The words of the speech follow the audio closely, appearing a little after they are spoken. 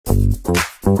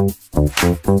Oh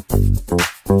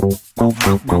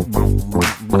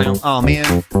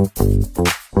man.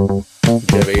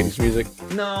 You have 80s music?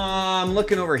 No, I'm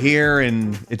looking over here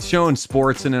and it's showing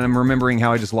sports, and then I'm remembering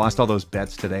how I just lost all those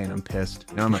bets today, and I'm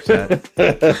pissed. Now I'm upset.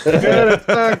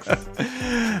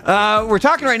 We're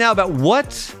talking right now about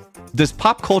what does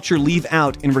pop culture leave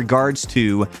out in regards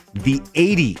to the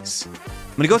 80s.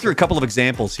 I'm going to go through a couple of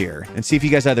examples here and see if you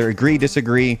guys either agree,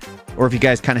 disagree, or if you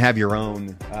guys kind of have your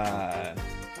own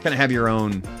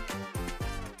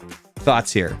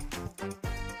thoughts here.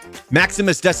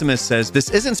 Maximus Decimus says, this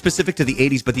isn't specific to the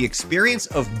 80s, but the experience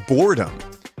of boredom.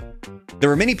 There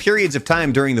were many periods of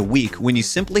time during the week when you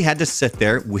simply had to sit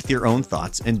there with your own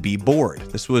thoughts and be bored.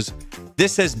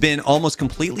 This has been almost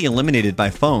completely eliminated by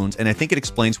phones, and I think it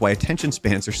explains why attention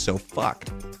spans are so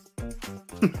fucked.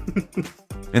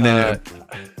 And then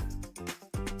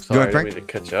sorry, I didn't mean to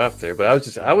cut you off there, but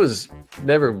I was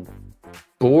never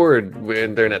bored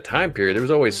during that time period. There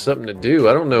was always something to do.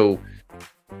 I don't know.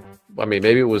 I mean,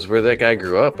 maybe it was where that guy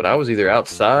grew up, but I was either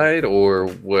outside or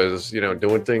was,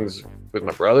 doing things with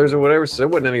my brothers or whatever. So there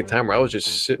wasn't any time where I was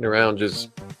just sitting around just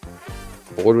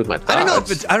bored with my thoughts. I don't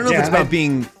know if it's about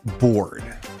being bored.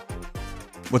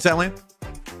 What's that, Lamb?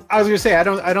 I was gonna say I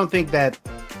don't think that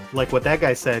like what that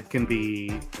guy said can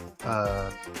be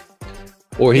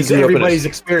or he grew everybody's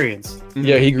experience.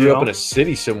 Yeah, he grew up in a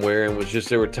city somewhere and was just,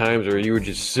 there were times where you were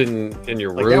just sitting in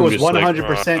your room. That was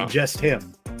 100% just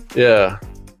him. Yeah.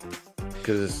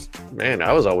 Because, man,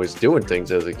 I was always doing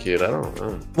things as a kid. I don't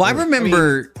know. Well, I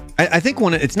remember, I think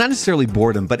it's not necessarily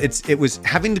boredom, but it was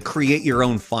having to create your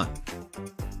own fun.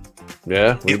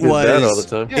 Yeah, we did that all the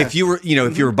time. Yeah. If you were,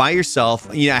 if you were by yourself,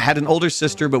 I had an older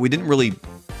sister, but we didn't really,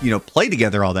 play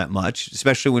together all that much,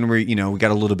 especially when we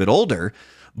got a little bit older.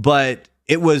 But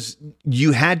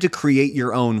you had to create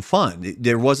your own fun.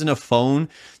 There wasn't a phone.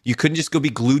 You couldn't just go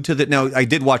be glued to Now, I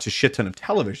did watch a shit ton of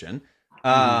television.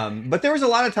 But there was a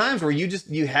lot of times where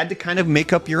you had to kind of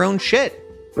make up your own shit.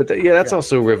 But that's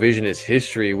also revisionist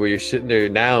history, where you're sitting there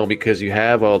now because you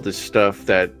have all this stuff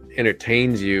that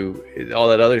entertains you. All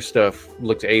that other stuff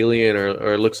looks alien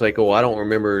or looks like, oh, I don't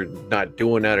remember not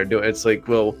doing that or doing. It's like,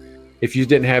 well, if you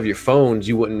didn't have your phones,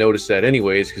 you wouldn't notice that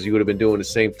anyways, because you would have been doing the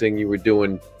same thing you were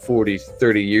doing 40,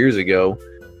 30 years ago.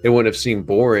 It wouldn't have seemed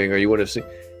boring, or you wouldn't have seen.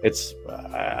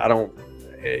 I don't.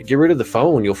 Get rid of the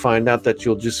phone. You'll find out that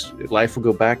life will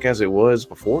go back as it was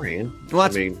beforehand. Well,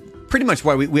 that's pretty much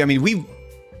why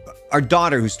our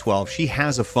daughter who's 12, she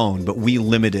has a phone, but we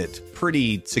limit it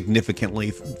pretty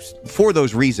significantly for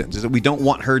those reasons. Is that we don't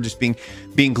want her just being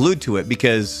glued to it,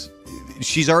 because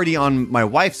she's already on my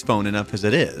wife's phone enough as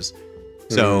it is.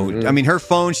 So, her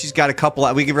phone, she's got a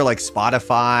couple, we give her like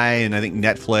Spotify and I think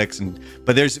Netflix,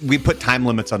 but we put time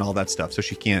limits on all that stuff so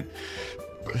she can't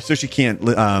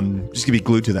just be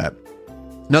glued to that.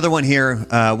 Another one here.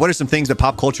 What are some things that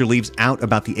pop culture leaves out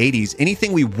about the 80s?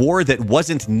 Anything we wore that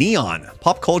wasn't neon.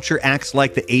 Pop culture acts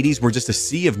like the 80s were just a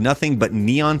sea of nothing but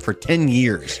neon for 10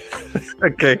 years.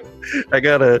 Okay.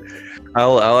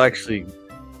 I'll actually,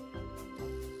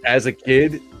 as a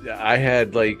kid, I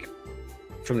had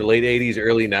from the late 80s,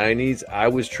 early 90s, I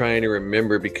was trying to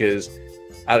remember because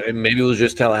maybe it was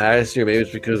just Tallahassee, or maybe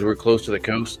it's because we're close to the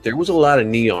coast. There was a lot of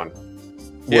neon.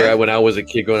 When I was a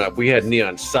kid growing up, we had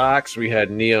neon socks, we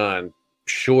had neon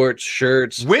shorts,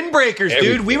 shirts, windbreakers,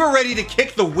 everything. Dude. We were ready to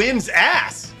kick the wind's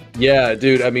ass. Yeah,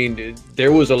 dude.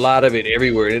 There was a lot of it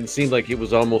everywhere, and it seemed like it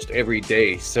was almost every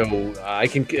day. So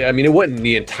it wasn't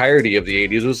the entirety of the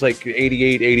 80s. It was like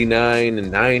 88, 89,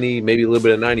 and 90, maybe a little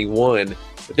bit of 91.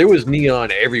 But there was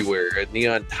neon everywhere,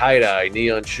 neon tie-dye,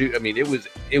 neon shoe.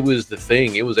 It was the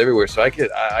thing. It was everywhere. So I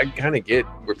kind of get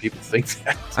where people think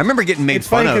that. I remember getting made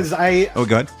fun of. Oh,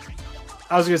 go ahead.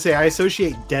 I was going to say, I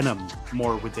associate denim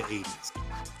more with the 80s.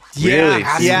 Yeah, really?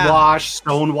 Acid wash,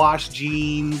 stone wash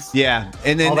jeans. Yeah,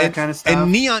 and all that kind of stuff.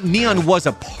 And neon was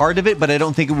a part of it, but I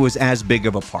don't think it was as big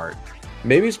of a part.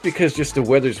 Maybe it's because just the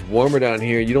weather's warmer down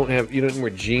here. You don't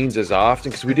wear jeans as often,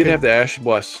 because we did have the acid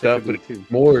wash stuff, but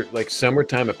more like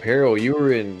summertime apparel. You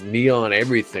were in neon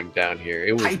everything down here.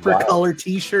 It was hypercolor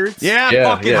t-shirts. Yeah,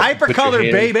 fucking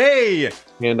hypercolor, baby.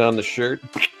 Hand on the shirt.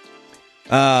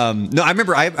 No, I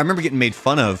remember getting made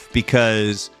fun of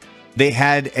because they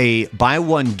had a buy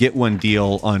one get one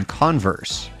deal on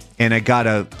Converse, and I got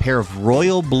a pair of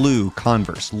royal blue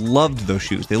Converse. Loved those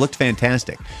shoes. They looked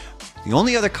fantastic. The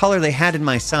only other color they had in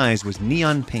my size was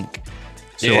neon pink.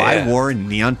 So I wore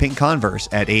neon pink Converse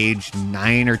at age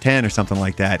 9 or 10 or something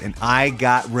like that, and I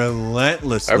got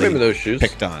relentlessly I remember those shoes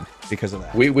picked on because of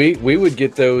that. We would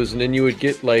get those, and then you would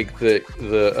get like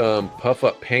the puff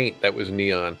up paint that was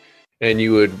neon, and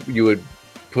you would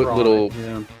put Draw little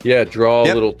it, draw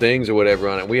Yep. little things or whatever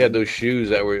on it. We had those shoes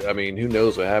that were, I mean, who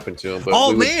knows what happened to them? But Oh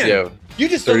we would, man, you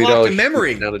just $30 unlocked a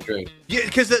memory. down the drain. Yeah,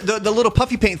 because the little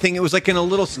puffy paint thing, it was like in a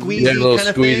little squeezy Yeah, a little kind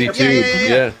of squeezy thing. tube,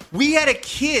 yeah. We had a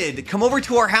kid come over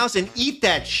to our house and eat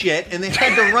that shit, and they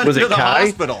had to run Was to it the Kai?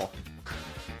 hospital.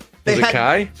 Was it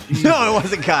Kai? No, it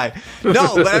wasn't Kai.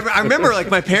 No, but I remember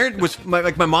like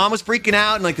my mom was freaking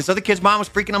out, and like this other kid's mom was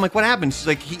freaking out. I'm like, what happened? She's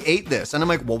like, he ate this, and I'm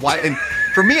like, well, why? And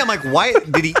for me, I'm like, why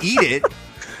did he eat it?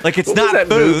 Like it's What not was that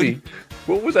food. movie?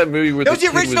 What was that movie where That was the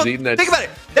the kid original. was eating that? Think about it.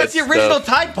 That's the that original stuff?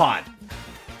 Tide Pod.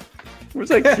 It was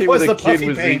that kid where Was the the kid puffy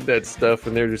was paint. eating that stuff,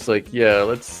 and they're just like, yeah,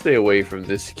 let's stay away from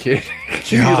this kid.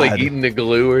 He was like God. eating the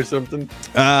glue or something.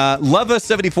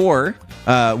 Leva74,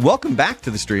 welcome back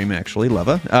to the stream, actually,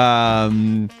 Leva.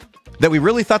 That we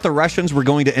really thought the Russians were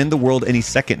going to end the world any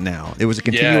second now. It was a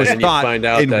continuous and thought you find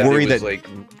out and that worry it was that like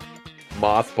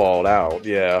mothballed out.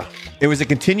 Yeah, it was a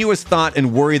continuous thought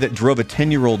and worry that drove a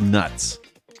 10-year-old nuts.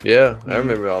 yeah, I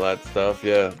remember all that stuff.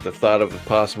 Yeah, the thought of a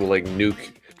possible like nuke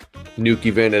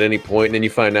event at any point, and then you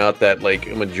find out that like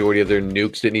a majority of their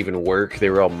nukes didn't even work.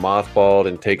 They were all mothballed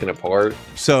and taken apart.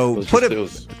 So It was put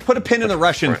just- a pin in the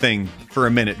Russian different. thing for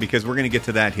a minute because we're going to get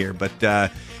to that here. But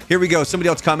here we go. Somebody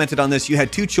else commented on this. You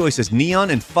had two choices, neon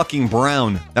and fucking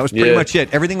brown. That was pretty Yeah. much it.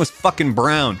 Everything was fucking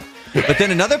brown. But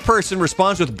then another person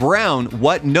responds with brown.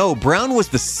 What? No, brown was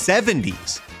the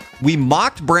 70s. We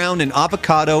mocked brown and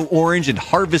avocado, orange, and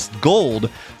harvest gold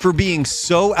for being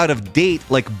so out of date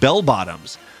like bell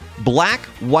bottoms. Black,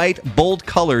 white, bold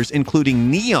colors, including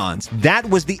neons. That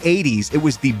was the 80s. It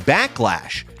was the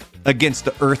backlash against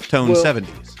the earth tone Well,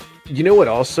 70s. You know what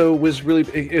also was really,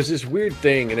 it was this weird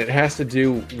thing, and it has to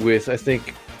do with, I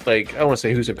think, like, I don't want to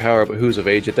say who's in power, but who's of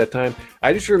age at that time.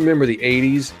 I just remember the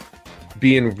 80s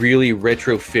being really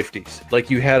retro 50s. Like,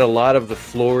 you had a lot of the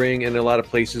flooring in a lot of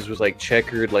places was like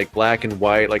checkered, like black and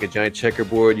white, like a giant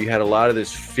checkerboard. You had a lot of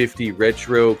this 50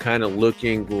 retro kind of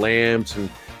looking lamps and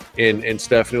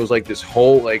stuff, and it was like this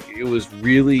whole, like, it was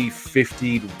really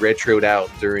 50 retroed out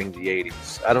during the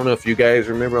 80s. I don't know if you guys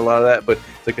remember a lot of that, but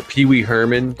it's like the Pee Wee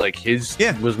Herman, like his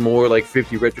was more like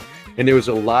 50 retro, and there was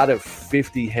a lot of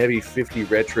 50 heavy 50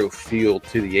 retro feel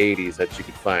to the 80s that you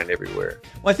could find everywhere.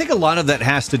 Well, I think a lot of that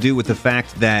has to do with the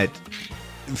fact that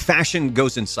fashion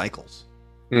goes in cycles.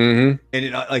 Mm-hmm.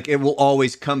 And it will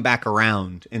always come back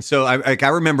around. And so I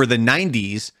remember the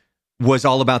 90s was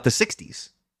all about the 60s.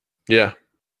 Yeah.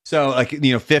 So, like,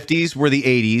 50s were the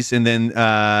 80s, and then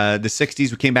the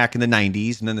 60s came back in the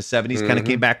 90s, and then the 70s kind of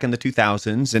came back in the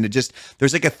 2000s, and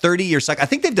there's like a 30-year cycle. I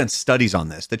think they've done studies on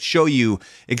this that show you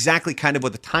exactly kind of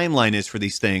what the timeline is for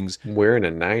these things. We're in the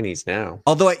 90s now.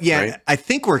 Although, right? I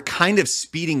think we're kind of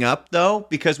speeding up, though,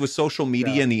 because with social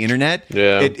media and the internet,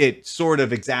 Yeah. it sort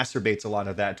of exacerbates a lot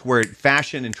of that, to where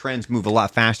fashion and trends move a lot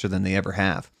faster than they ever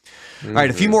have. All right,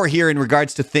 a few more here in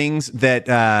regards to things that...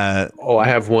 I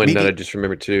have one media- that I just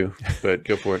remembered too, but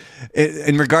go for it.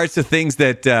 in regards to things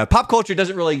that pop culture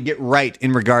doesn't really get right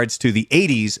in regards to the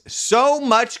 80s, so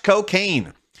much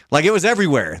cocaine. Like, it was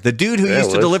everywhere. The dude who Yeah, used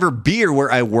it to was. deliver beer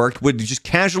where I worked would just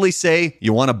casually say,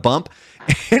 "You want a bump?"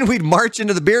 And we'd march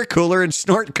into the beer cooler and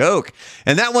snort coke.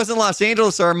 And that wasn't Los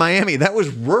Angeles or Miami. That was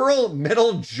rural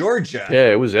middle Georgia.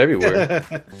 Yeah, it was everywhere.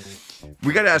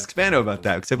 We got to ask Spano about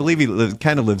that because I believe he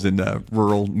kind of lives in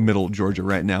rural middle Georgia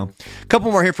right now. A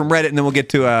couple more here from Reddit, and then we'll get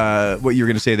to what you were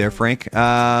going to say there, Frank.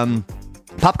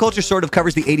 Pop culture sort of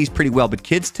covers the 80s pretty well, but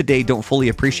kids today don't fully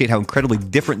appreciate how incredibly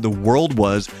different the world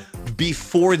was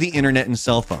before the internet and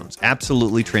cell phones.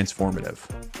 Absolutely transformative.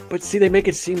 But see, they make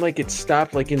it seem like it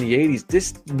stopped like in the 80s.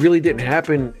 This really didn't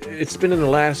happen. It's been in the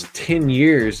last 10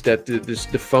 years that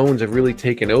the phones have really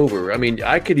taken over. I mean,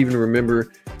 I could even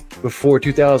remember before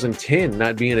 2010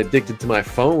 not being addicted to my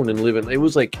phone and living. It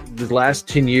was like the last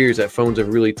 10 years that phones have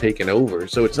really taken over.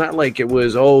 So it's not like it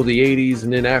was, the 80s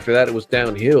and then after that it was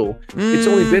downhill. It's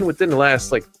only been within the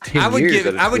last like 10 I would years. give that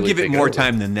it, it's I would really give it taken more over.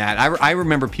 time than that. I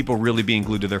remember people really being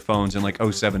glued to their phones in like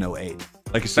 07, 08.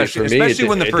 Like especially, for me, especially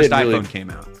when the it first didn't really- iPhone came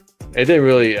out. It didn't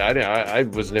really.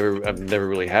 I've never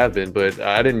really have been, but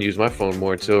I didn't use my phone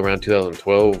more until around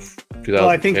 2012, 2010. Well,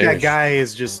 I think that guy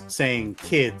is just saying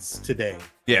kids today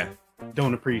Yeah.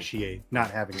 don't appreciate not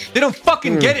having it. They don't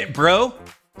fucking get it, bro.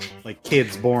 Like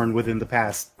kids born within the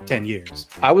past 10 years.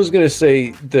 I was gonna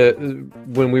say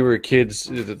when we were kids,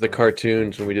 the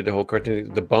cartoons, when we did the whole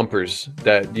cartoon, the bumpers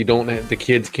that you don't have, the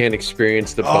kids can't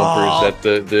experience the bumpers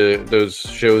that those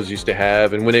shows used to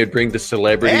have, and when they would bring the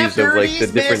celebrities After of like the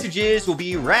these different messages, we'll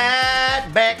be right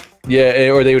back.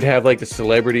 or they would have like the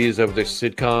celebrities of their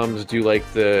sitcoms do like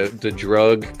the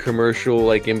drug commercial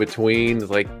like in between,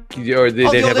 like, or they'd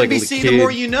have like a NBC, kid. the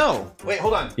more you know. Wait,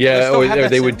 hold on. Yeah, Let's go have or that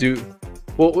they sound. would do.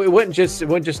 Well, it wasn't just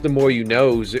the more you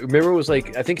knows. Remember, it was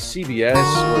like I think CBS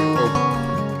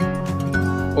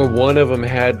or one of them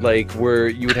had like where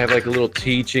you would have like a little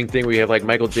teaching thing where you have like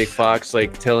Michael J. Fox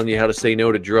like telling you how to say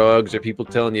no to drugs, or people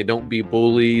telling you don't be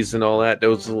bullies and all that.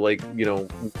 Those are like, you know,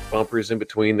 bumpers in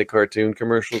between the cartoon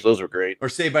commercials. Those were great. Or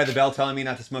Saved by the Bell telling me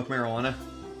not to smoke marijuana.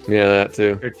 Yeah, that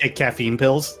too. Or take caffeine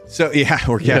pills. So yeah,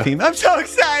 or caffeine. Yeah. I'm so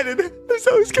excited. I'm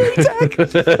so scared.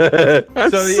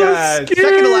 So yeah,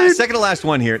 second to last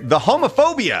one here. The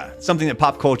homophobia, something that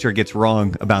pop culture gets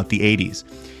wrong about the 80s.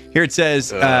 Here it says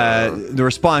the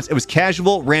response: it was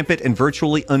casual, rampant, and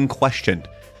virtually unquestioned.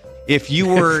 If you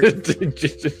were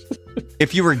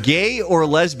gay or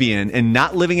lesbian and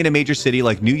not living in a major city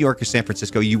like New York or San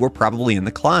Francisco, you were probably in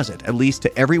the closet, at least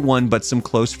to everyone but some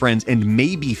close friends and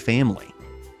maybe family.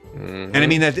 Mm-hmm. And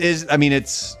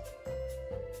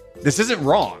this isn't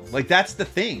wrong. Like, that's the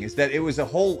thing, is that it was a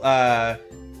whole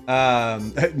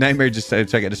Nightmare just so I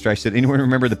got distracted. Anyone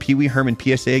remember the Pee Wee Herman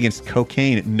PSA against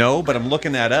cocaine? No, but I'm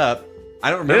looking that up. I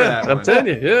don't remember that one. I'm telling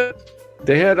you, yeah.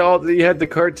 You had the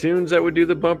cartoons that would do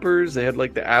the bumpers. They had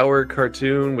like the hour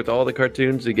cartoon with all the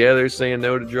cartoons together saying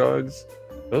no to drugs.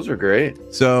 Those were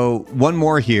great. So one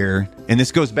more here, and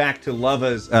this goes back to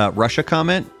Lava's Russia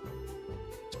comment.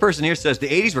 This person here says, the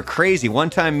 80s were crazy. One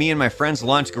time me and my friends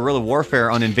launched guerrilla warfare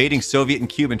on invading Soviet and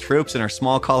Cuban troops in our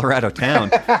small Colorado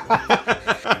town.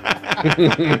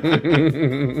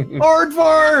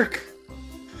 Aardvark!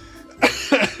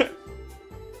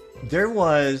 There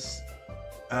was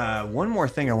one more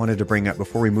thing I wanted to bring up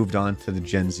before we moved on to the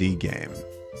Gen Z game.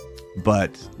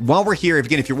 But while we're here,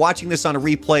 if you're watching this on a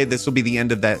replay, this will be the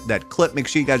end of that clip. Make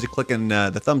sure you guys are clicking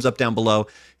the thumbs up down below.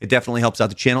 It definitely helps out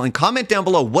the channel. And comment down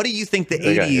below, what do you think the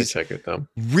 80s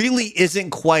really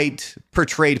isn't quite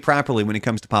portrayed properly when it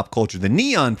comes to pop culture? The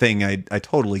neon thing I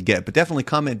totally get, but definitely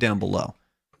comment down below.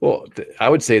 Well, I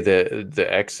would say the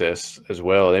excess as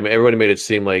well. I mean, everybody made it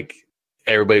seem like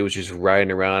everybody was just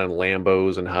riding around in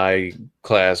Lambos and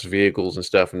high-class vehicles and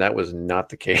stuff, and that was not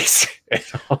the case at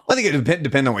all. I think it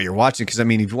depends on what you're watching, because, I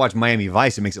mean, if you watch Miami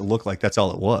Vice, it makes it look like that's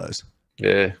all it was.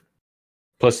 Yeah.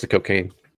 Plus the cocaine.